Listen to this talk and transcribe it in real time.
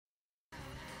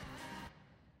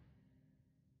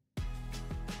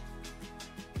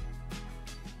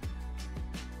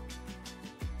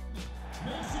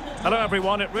Hello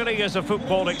everyone, it really is a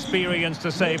football experience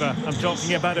to savour. I'm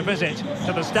talking about a visit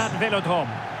to the Stade Vélodrome.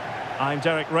 I'm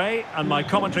Derek Ray, and my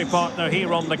commentary partner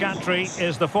here on the gantry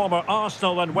is the former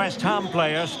Arsenal and West Ham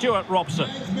player Stuart Robson.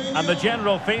 And the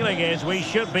general feeling is we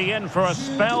should be in for a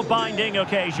spellbinding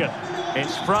occasion.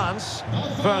 It's France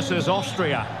versus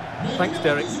Austria. Thanks,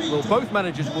 Derek. Well, both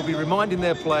managers will be reminding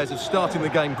their players of starting the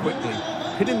game quickly,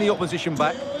 hitting the opposition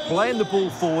back, playing the ball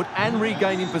forward and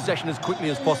regaining possession as quickly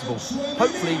as possible.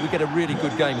 Hopefully we get a really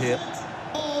good game here.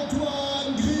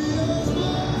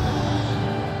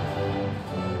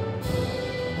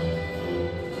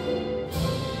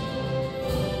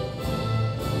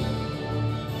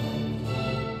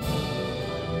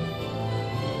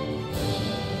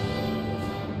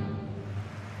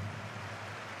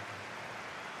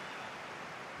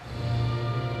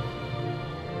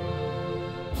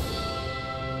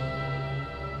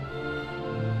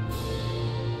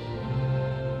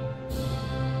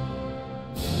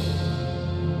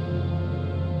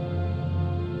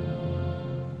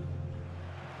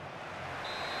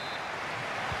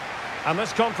 And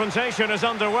this confrontation is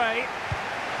underway.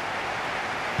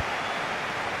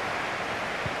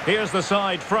 Here's the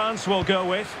side France will go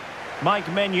with. Mike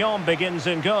Maignan begins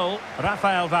in goal.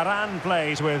 Raphael Varane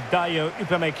plays with Dayo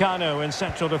Upamecano in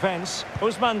central defence.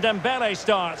 Ousmane Dembele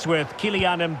starts with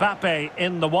Kylen Mbappe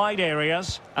in the wide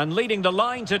areas. And leading the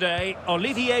line today,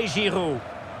 Olivier Giroud.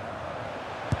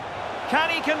 Can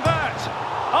he convert?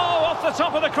 Oh, off the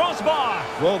top of the crossbar!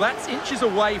 Well, that's inches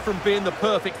away from being the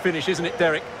perfect finish, isn't it,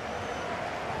 Derek?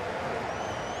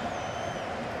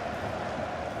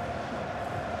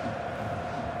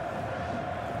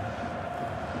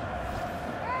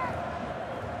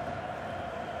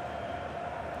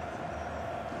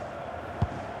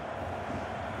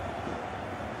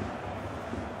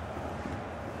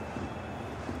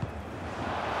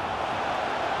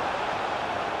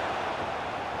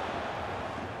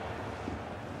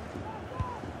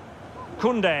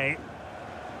 Koundé.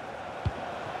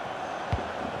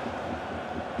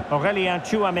 Aurélien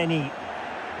Tchouameni.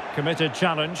 Committed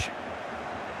challenge.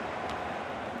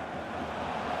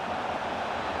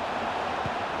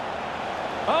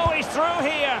 Oh, he's through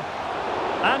here.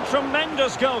 And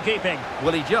tremendous goalkeeping.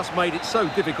 Well, he just made it so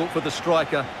difficult for the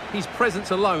striker. His presence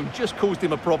alone just caused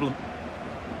him a problem.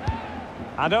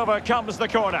 And over comes the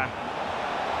corner.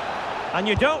 And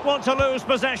you don't want to lose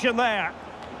possession there.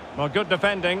 Well, good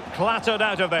defending, clattered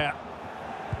out of there.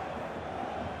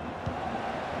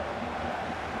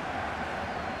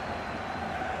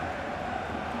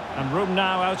 And room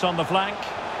now out on the flank.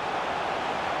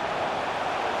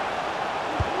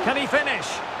 Can he finish?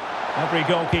 Every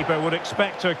goalkeeper would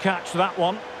expect to catch that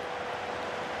one.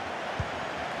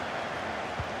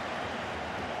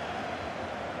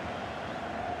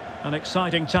 An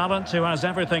exciting talent who has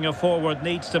everything a forward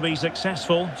needs to be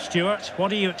successful. Stuart,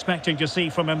 what are you expecting to see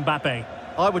from Mbappe?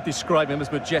 I would describe him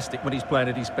as majestic when he's playing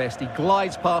at his best. He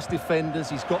glides past defenders.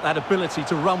 He's got that ability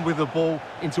to run with the ball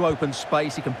into open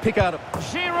space. He can pick out a...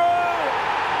 Giroud!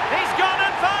 He's gone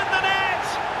and found the net!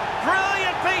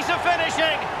 Brilliant piece of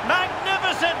finishing!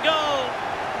 Magnificent goal!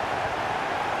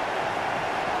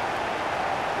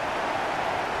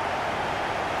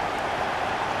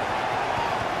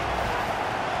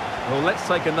 Well, let's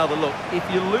take another look. If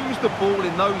you lose the ball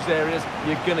in those areas,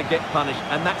 you're going to get punished.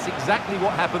 And that's exactly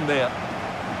what happened there.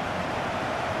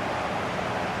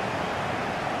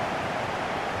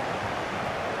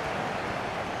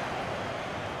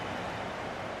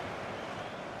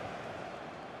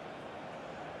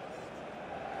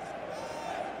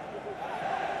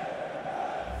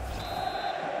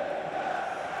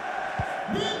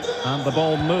 And the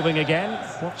ball moving again.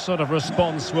 What sort of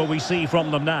response will we see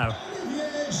from them now?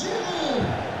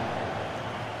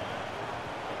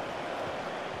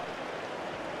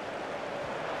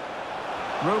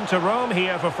 Room to roam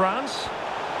here for France.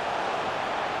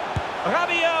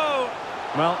 Rabiot!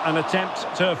 Well, an attempt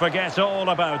to forget all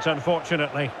about,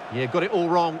 unfortunately. Yeah, got it all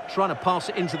wrong. Trying to pass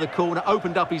it into the corner,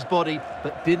 opened up his body,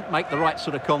 but didn't make the right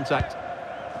sort of contact.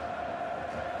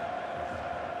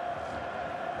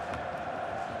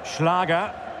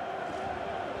 Schlager.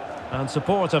 And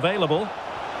support available.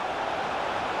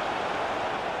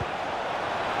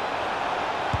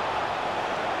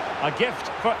 A gift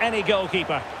for any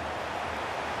goalkeeper.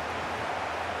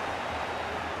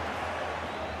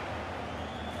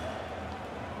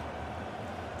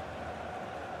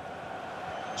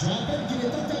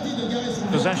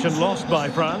 Possession lost by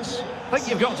France. I think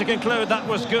you've got to conclude that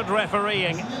was good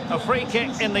refereeing. A free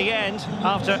kick in the end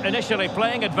after initially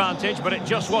playing advantage, but it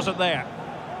just wasn't there.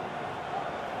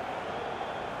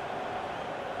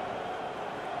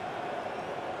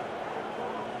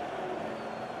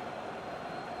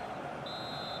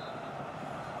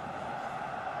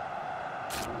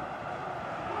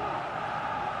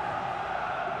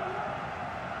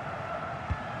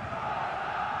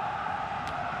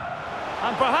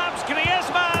 And perhaps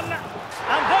Griezmann.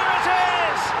 And there it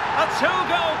is! A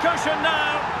two-goal cushion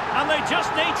now. And they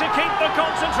just need to keep the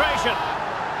concentration.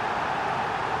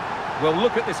 Well,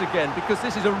 look at this again, because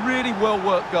this is a really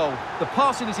well-worked goal. The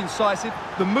passing is incisive,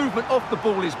 the movement off the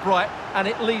ball is bright, and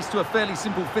it leads to a fairly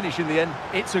simple finish in the end.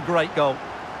 It's a great goal.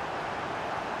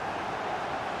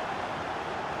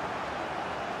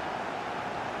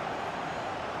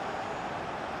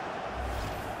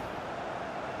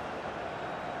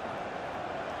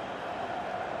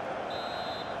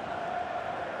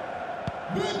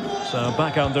 So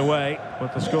back underway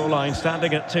with the scoreline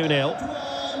standing at 2-0.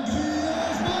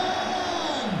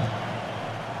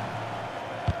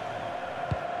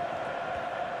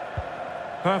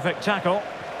 Perfect tackle.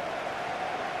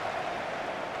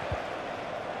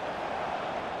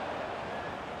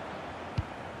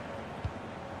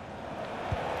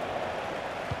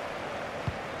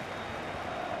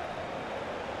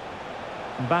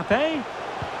 Mbappe.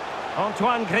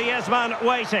 Antoine Griezmann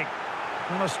waiting.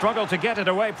 And a struggle to get it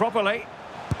away properly.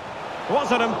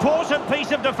 Was an important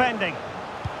piece of defending.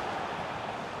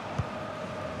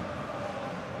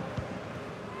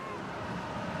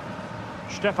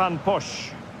 Stefan Pusch.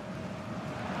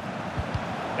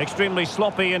 Extremely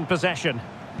sloppy in possession.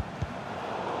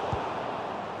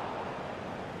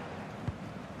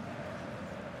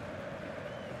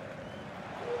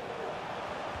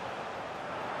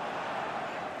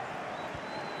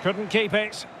 Couldn't keep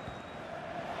it.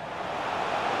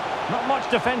 Not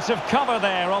much defensive cover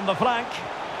there on the flank.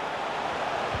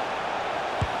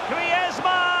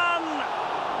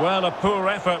 Griezmann! Well, a poor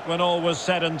effort when all was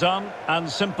said and done, and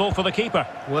simple for the keeper.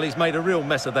 Well, he's made a real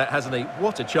mess of that, hasn't he?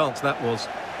 What a chance that was.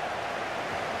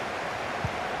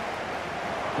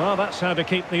 Well, that's how to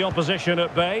keep the opposition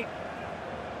at bay.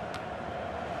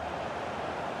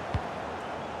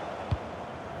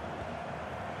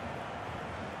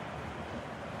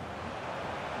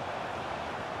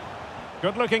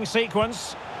 Good-looking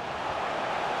sequence.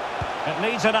 It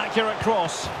needs an accurate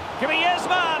cross.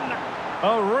 Griezmann!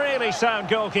 Oh, really sound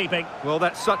goalkeeping. Well,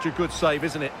 that's such a good save,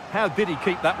 isn't it? How did he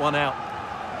keep that one out?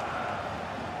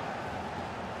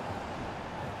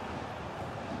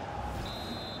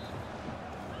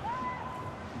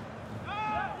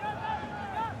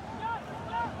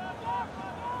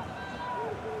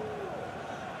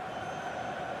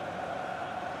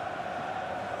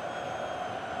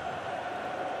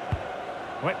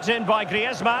 Whipped in by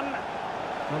Griezmann.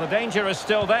 Well, the danger is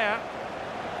still there.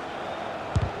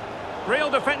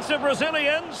 Real defensive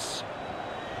resilience.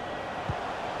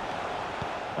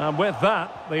 And with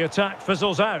that, the attack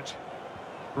fizzles out.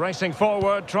 Racing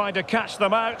forward, trying to catch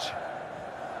them out.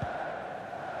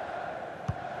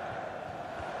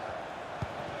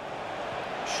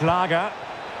 Schlager.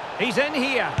 He's in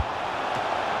here.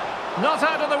 Not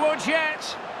out of the woods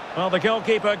yet. Well, the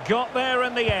goalkeeper got there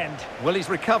in the end. Well, his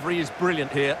recovery is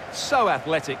brilliant here. So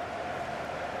athletic.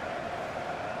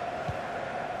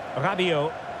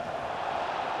 Rabiot.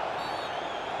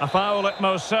 A foul it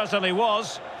most certainly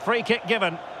was. Free kick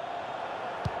given.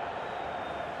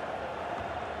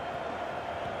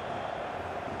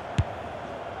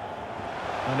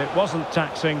 And it wasn't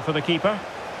taxing for the keeper.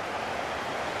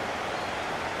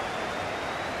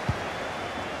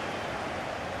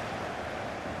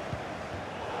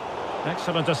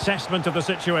 Excellent assessment of the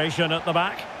situation at the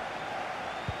back.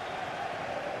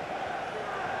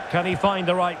 Can he find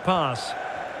the right pass?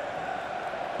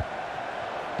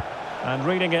 And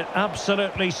reading it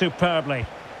absolutely superbly.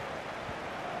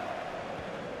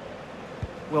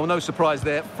 Well, no surprise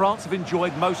there. France have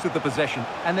enjoyed most of the possession,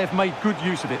 and they've made good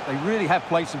use of it. They really have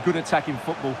played some good attacking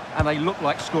football, and they look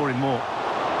like scoring more.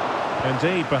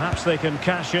 Indeed, perhaps they can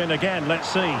cash in again, let's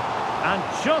see. And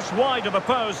just wide of the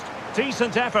post.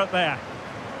 Decent effort there.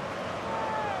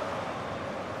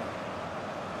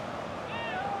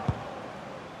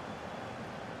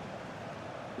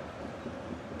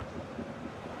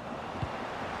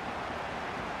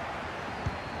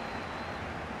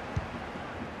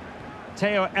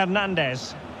 Theo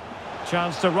Hernandez.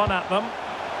 Chance to run at them.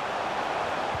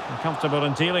 Comfortable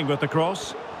in dealing with the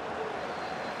cross.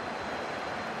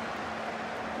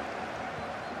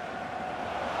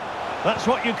 That's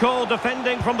what you call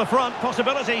defending from the front.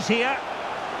 Possibilities here.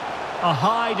 A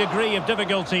high degree of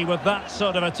difficulty with that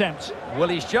sort of attempt. Well,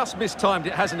 he's just mistimed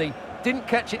it, hasn't he? Didn't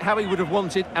catch it how he would have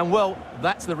wanted, and well,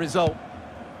 that's the result.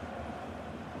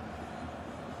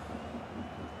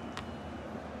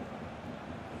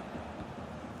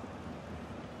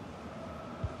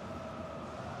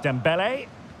 Dembele.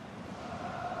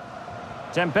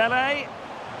 Dembele.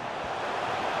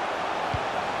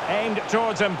 Aimed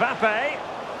towards Mbappe.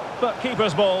 But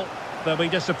keeper's ball. They'll be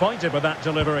disappointed with that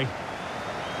delivery.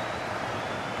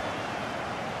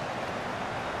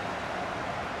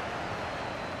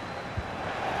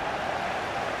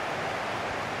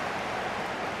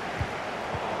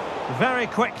 Very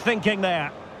quick thinking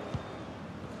there.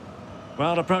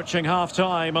 Well, approaching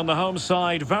half-time on the home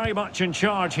side, very much in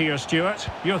charge here, Stuart.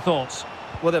 Your thoughts?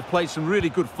 Well, they've played some really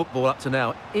good football up to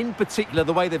now. In particular,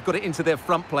 the way they've got it into their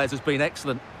front players has been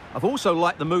excellent. I've also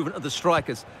liked the movement of the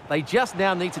strikers. They just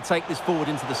now need to take this forward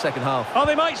into the second half. Oh,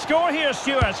 they might score here,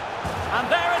 Stuart.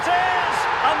 And there it is!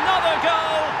 Another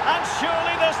goal! And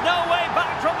surely there's no way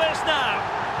back from this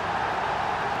now.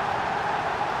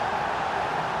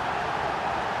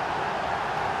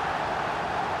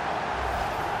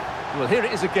 Well, here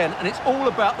it is again, and it's all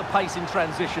about the pace in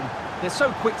transition. They're so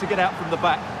quick to get out from the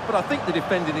back, but I think the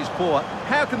defending is poor.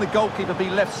 How can the goalkeeper be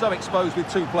left so exposed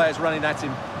with two players running at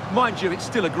him? Mind you, it's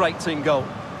still a great team goal.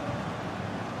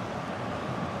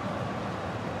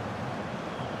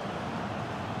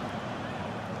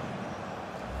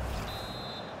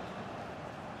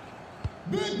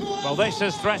 Well, this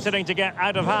is threatening to get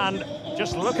out of hand.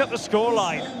 Just look at the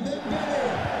scoreline.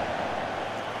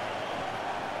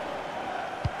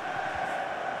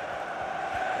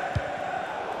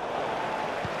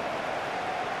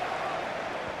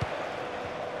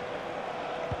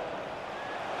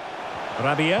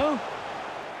 Rabiot.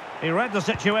 He read the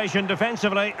situation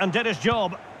defensively and did his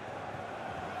job.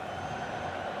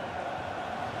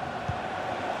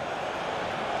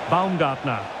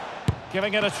 Baumgartner.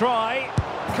 Giving it a try.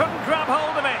 Couldn't grab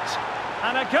hold of it.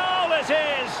 And a goal it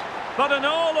is. But in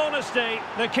all honesty,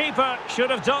 the keeper should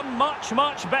have done much,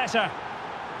 much better.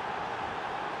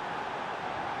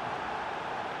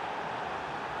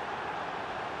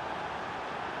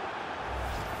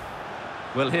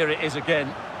 Well, here it is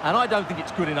again. And I don't think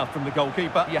it's good enough from the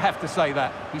goalkeeper. You have to say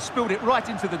that. He spilled it right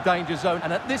into the danger zone.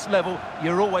 And at this level,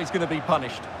 you're always going to be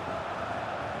punished.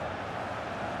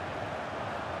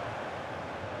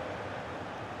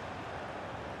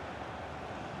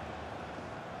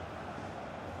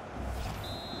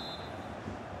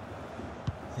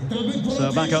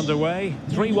 So back underway,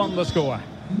 3-1 the score.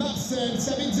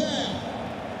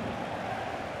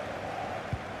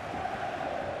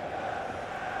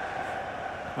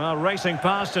 Well, racing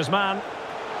past his man.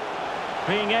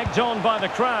 Being egged on by the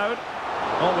crowd.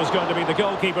 Always going to be the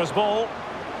goalkeeper's ball.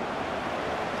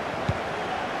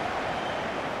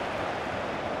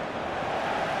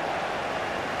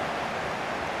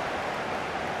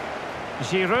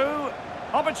 Giroud.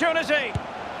 Opportunity.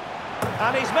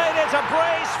 And he's made it a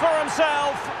brace for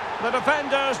himself. The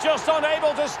defender's just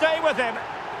unable to stay with him.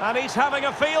 And he's having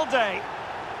a field day.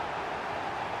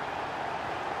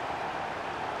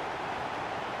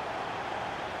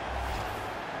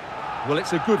 Well,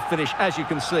 it's a good finish, as you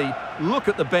can see. Look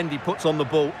at the bend he puts on the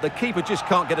ball. The keeper just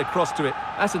can't get across to it.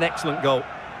 That's an excellent goal.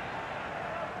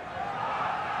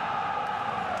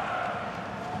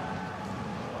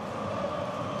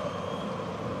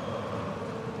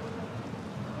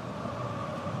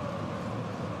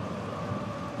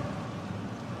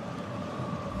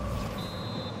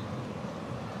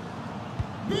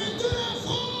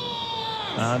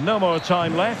 No more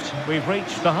time left. We've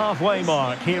reached the halfway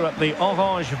mark here at the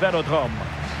Orange Velodrome.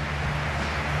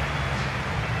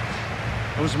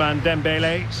 Ousmane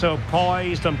Dembele, so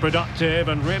poised and productive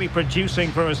and really producing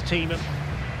for his team.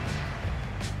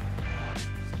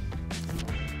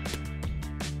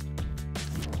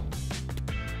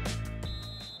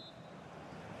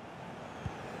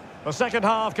 The second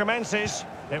half commences.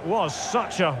 It was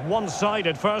such a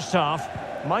one-sided first half.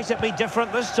 Might it be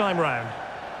different this time round?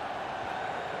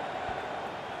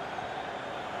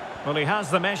 Well, he has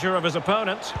the measure of his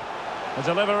opponent. A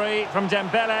delivery from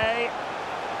Dembele.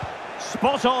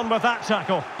 Spot on with that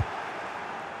tackle.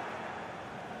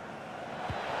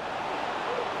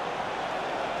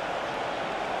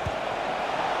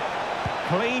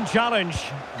 Clean challenge.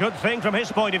 Good thing from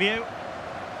his point of view.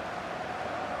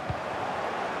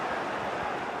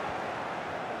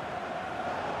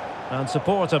 And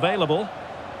support available.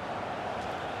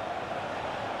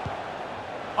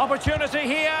 Opportunity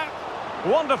here.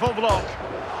 Wonderful block.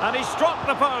 And he struck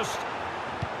the post.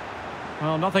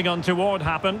 Well, nothing untoward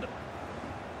happened.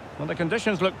 Well, the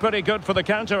conditions look pretty good for the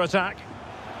counter-attack.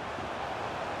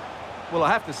 Well,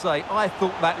 I have to say, I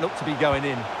thought that looked to be going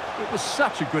in. It was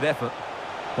such a good effort.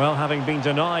 Well, having been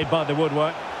denied by the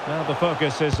woodwork, now the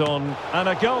focus is on... And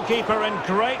a goalkeeper in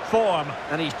great form.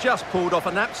 And he's just pulled off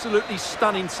an absolutely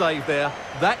stunning save there.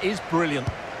 That is brilliant.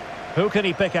 Who can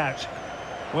he pick out?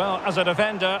 Well, as a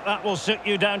defender, that will sit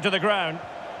you down to the ground.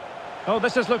 Oh,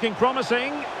 this is looking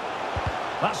promising.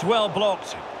 That's well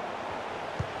blocked.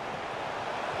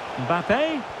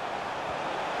 Mbappe.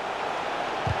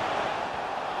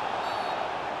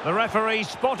 The referee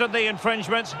spotted the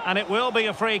infringement, and it will be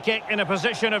a free kick in a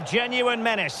position of genuine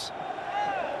menace.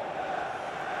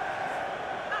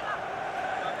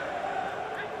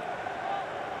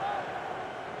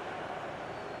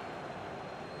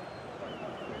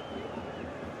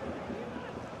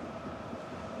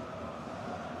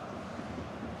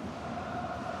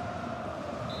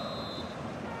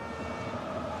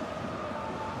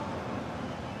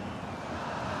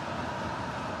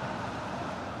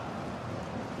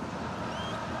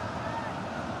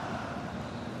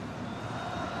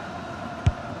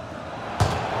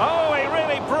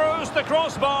 goes the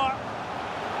crossbar.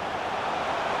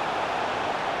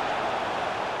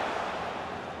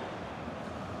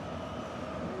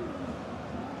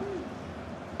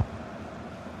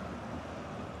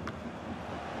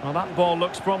 Well, that ball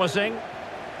looks promising.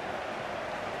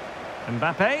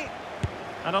 Mbappe.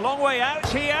 And a long way out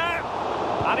here.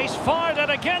 And he's fired it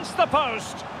against the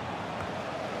post.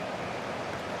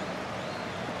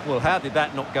 Well, how did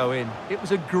that not go in? It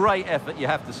was a great effort, you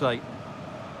have to say.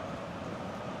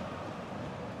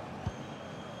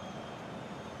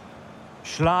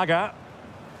 Schlager.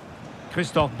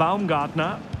 Christoph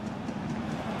Baumgartner.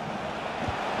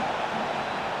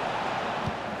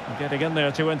 Getting in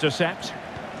there to intercept.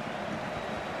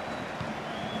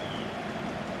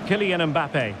 Kylen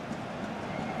Mbappe.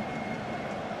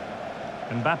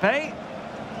 Mbappe.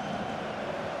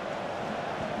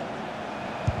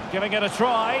 Giving it a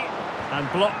try.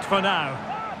 And blocked for now.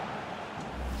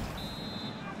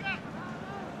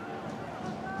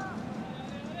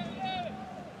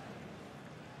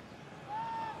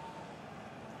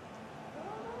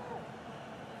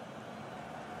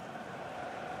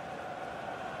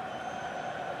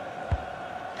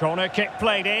 Corner kick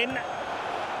played in.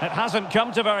 It hasn't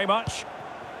come to very much.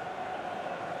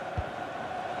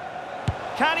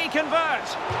 Can he convert?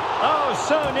 Oh,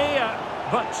 so near,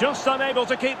 but just unable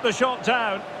to keep the shot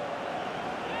down.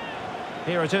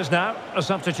 Here it is now, a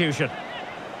substitution.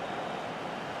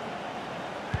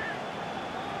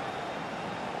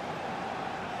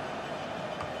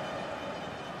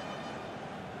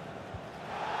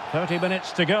 "30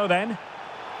 minutes to go then.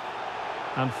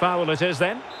 And foul it is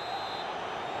then.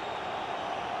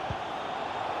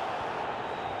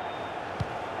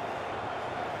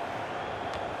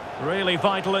 Really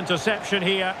vital interception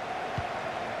here.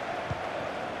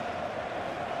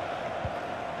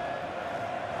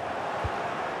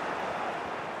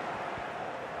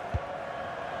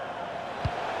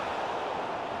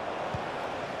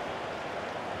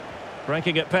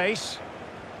 Breaking at pace.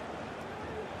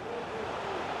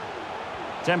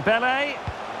 Dembele.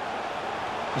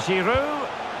 Giroud.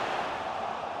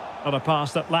 On a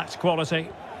pass that lacks quality.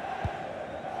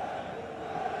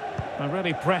 And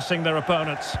really pressing their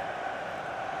opponents.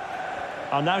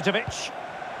 Arnautovic.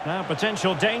 Now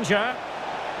potential danger.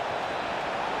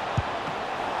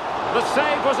 The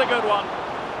save was a good one.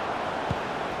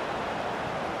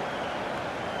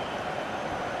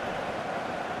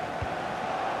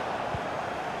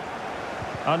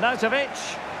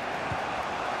 Arnautovic.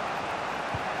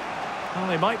 Well,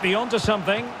 they might be onto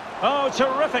something. Oh,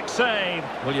 terrific save.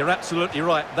 Well, you're absolutely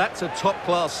right. That's a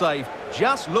top-class save.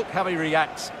 Just look how he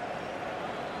reacts.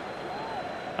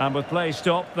 And with play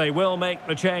stopped, they will make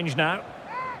the change now.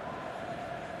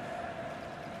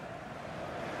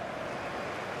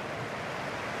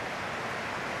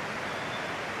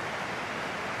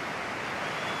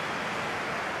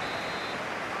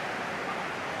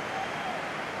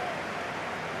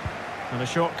 And a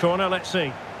short corner, let's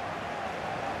see.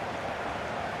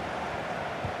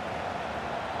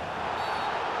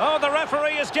 Oh, the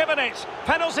referee has given it.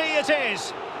 Penalty it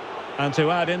is. And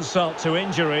to add insult to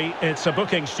injury, it's a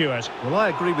booking, Stuart. Well, I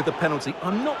agree with the penalty.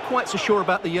 I'm not quite so sure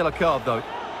about the yellow card, though.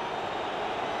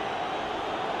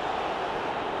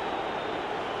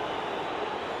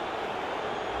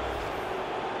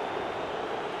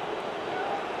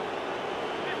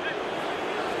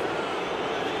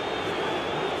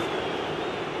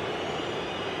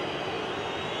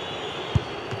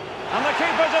 And the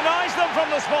keeper denies them from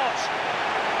the spot.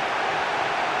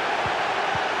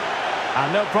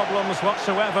 And no problems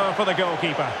whatsoever for the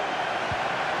goalkeeper.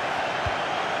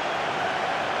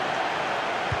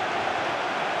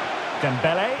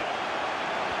 Dembele.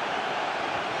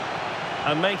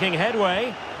 And making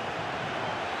headway.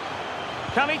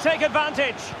 Can he take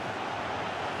advantage?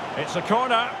 It's a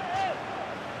corner.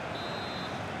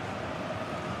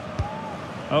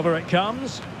 Over it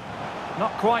comes.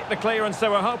 Not quite the clearance they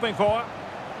were hoping for.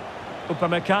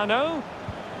 Upamecano.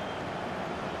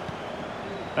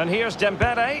 And here's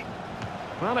Dembele.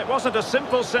 Well, it wasn't a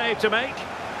simple save to make.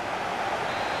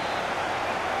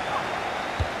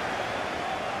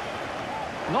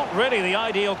 Not really the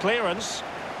ideal clearance.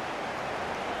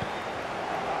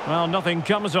 Well, nothing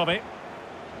comes of it.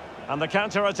 And the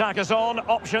counter-attack is on.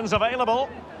 Options available.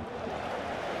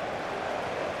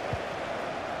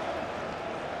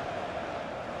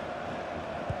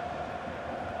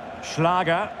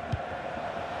 Schlager.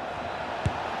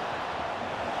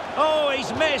 Oh,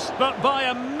 he's missed, but by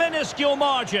a minuscule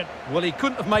margin. Well, he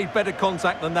couldn't have made better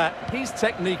contact than that. His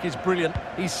technique is brilliant.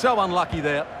 He's so unlucky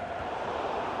there.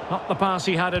 Not the pass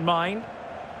he had in mind.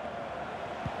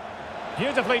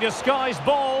 Beautifully disguised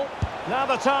ball. Now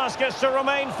the task is to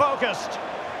remain focused.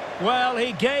 Well,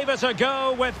 he gave it a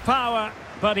go with power,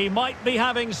 but he might be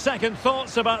having second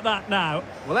thoughts about that now.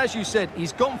 Well, as you said,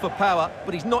 he's gone for power,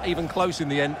 but he's not even close in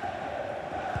the end.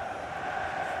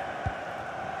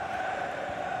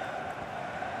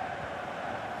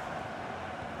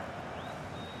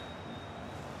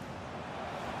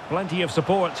 Plenty of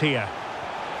support here.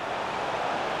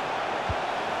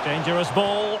 Dangerous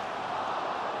ball.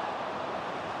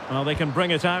 Well, they can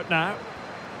bring it out now.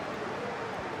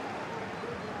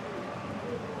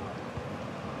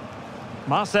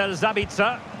 Marcel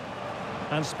Sabitzer.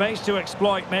 And space to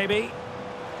exploit, maybe.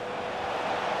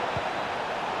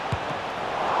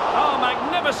 Oh,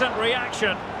 magnificent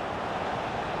reaction.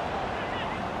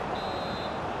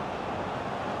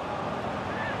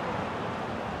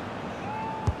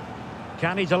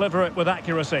 Can he deliver it with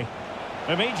accuracy?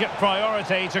 Immediate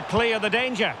priority to clear the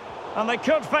danger. And they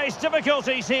could face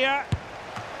difficulties here.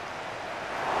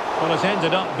 Well, it's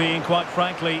ended up being, quite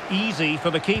frankly, easy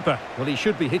for the keeper. Well, he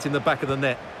should be hitting the back of the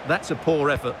net. That's a poor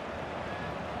effort.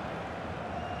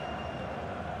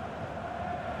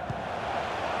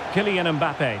 Kylen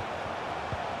Mbappe.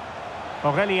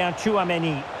 Aurelien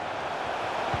Tchouameni.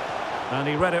 And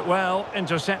he read it well,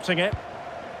 intercepting it.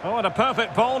 Oh, and a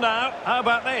perfect ball now. How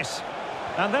about this?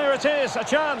 And there it is, a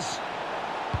chance.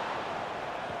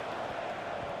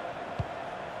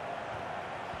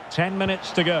 Ten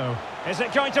minutes to go. Is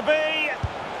it going to be?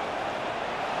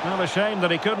 Well, a shame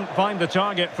that he couldn't find the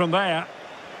target from there.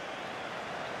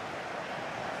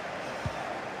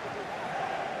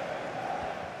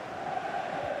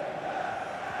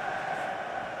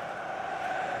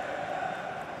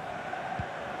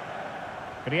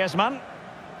 Griezmann.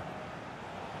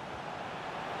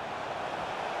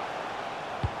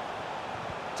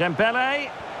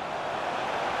 Dembele.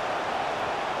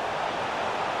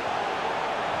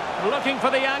 Looking for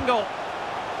the angle.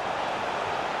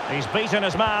 He's beaten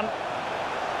his man.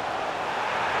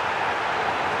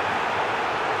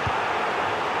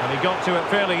 And he got to it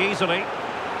fairly easily.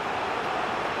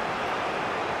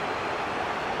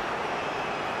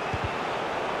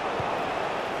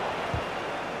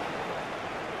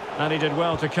 And he did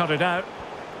well to cut it out.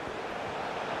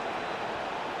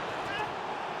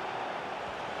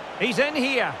 He's in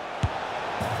here.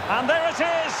 And there it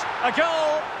is, a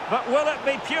goal. But will it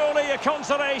be purely a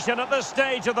consolation at this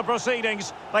stage of the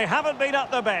proceedings? They haven't been at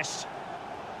their best.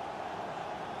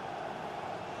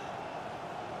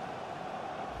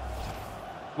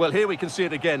 Well, here we can see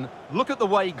it again. Look at the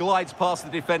way he glides past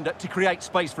the defender to create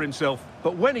space for himself.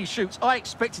 But when he shoots, I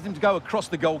expected him to go across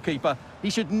the goalkeeper. He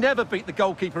should never beat the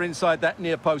goalkeeper inside that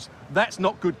near post. That's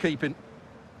not good keeping.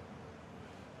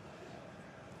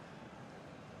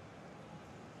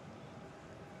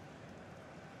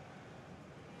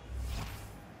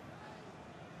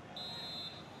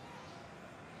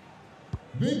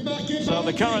 So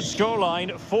the current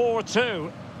scoreline,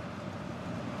 4-2.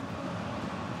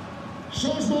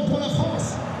 Changement pour la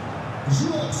France.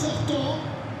 Joueur sortant,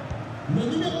 le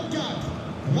numéro 4,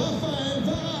 Rafael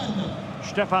Varane.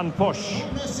 Stefan Pusch.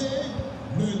 Remplacé,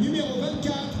 le numéro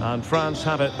 24. And France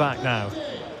have it back now.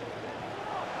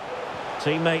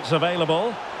 Teammates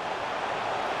available.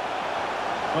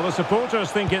 Well, the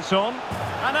supporters think it's on.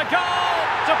 And a goal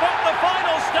to put the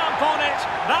final stamp on it.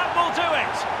 That will do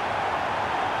it.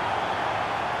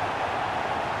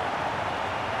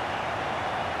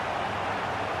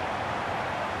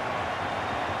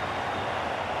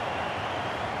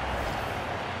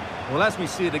 Well, as we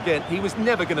see it again, he was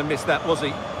never going to miss that, was he?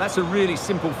 That's a really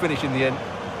simple finish in the end.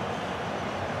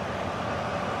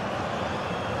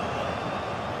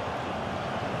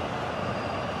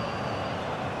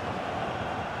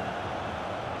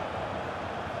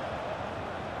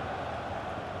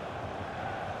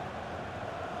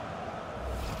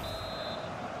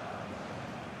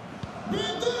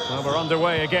 Well, we're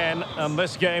underway again, and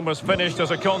this game was finished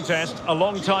as a contest a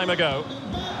long time ago.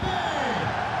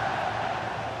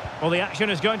 Well, the action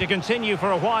is going to continue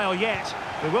for a while yet.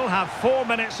 We will have 4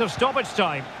 minutes of stoppage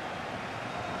time.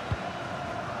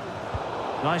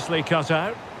 Nicely cut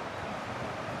out.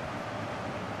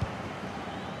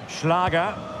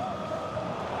 Schlager.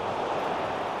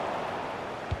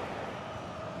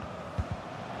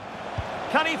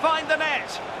 Can he find the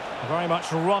net? Very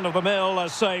much run-of-the-mill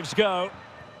as saves go.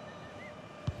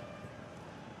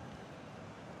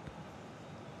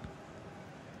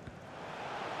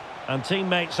 And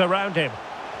teammates around him.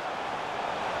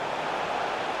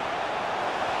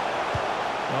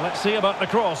 Well, let's see about the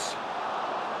cross.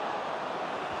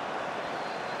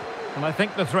 And I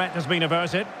think the threat has been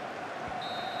averted.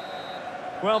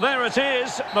 Well, there it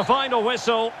is, the final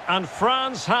whistle, and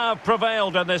France have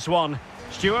prevailed in this one.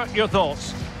 Stuart, your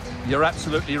thoughts? You're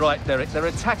absolutely right, Derek. Their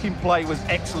attacking play was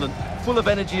excellent, full of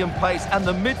energy and pace, and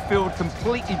the midfield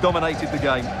completely dominated the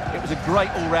game. It was a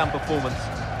great all-round performance.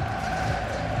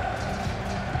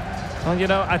 Well, you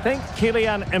know, I think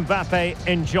Kylen Mbappe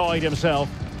enjoyed himself.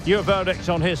 Your verdict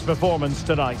on his performance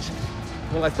tonight?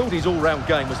 Well, I thought his all-round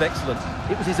game was excellent.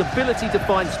 It was his ability to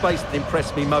find space that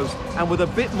impressed me most, and with a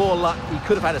bit more luck, he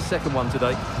could have had a second one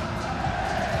today.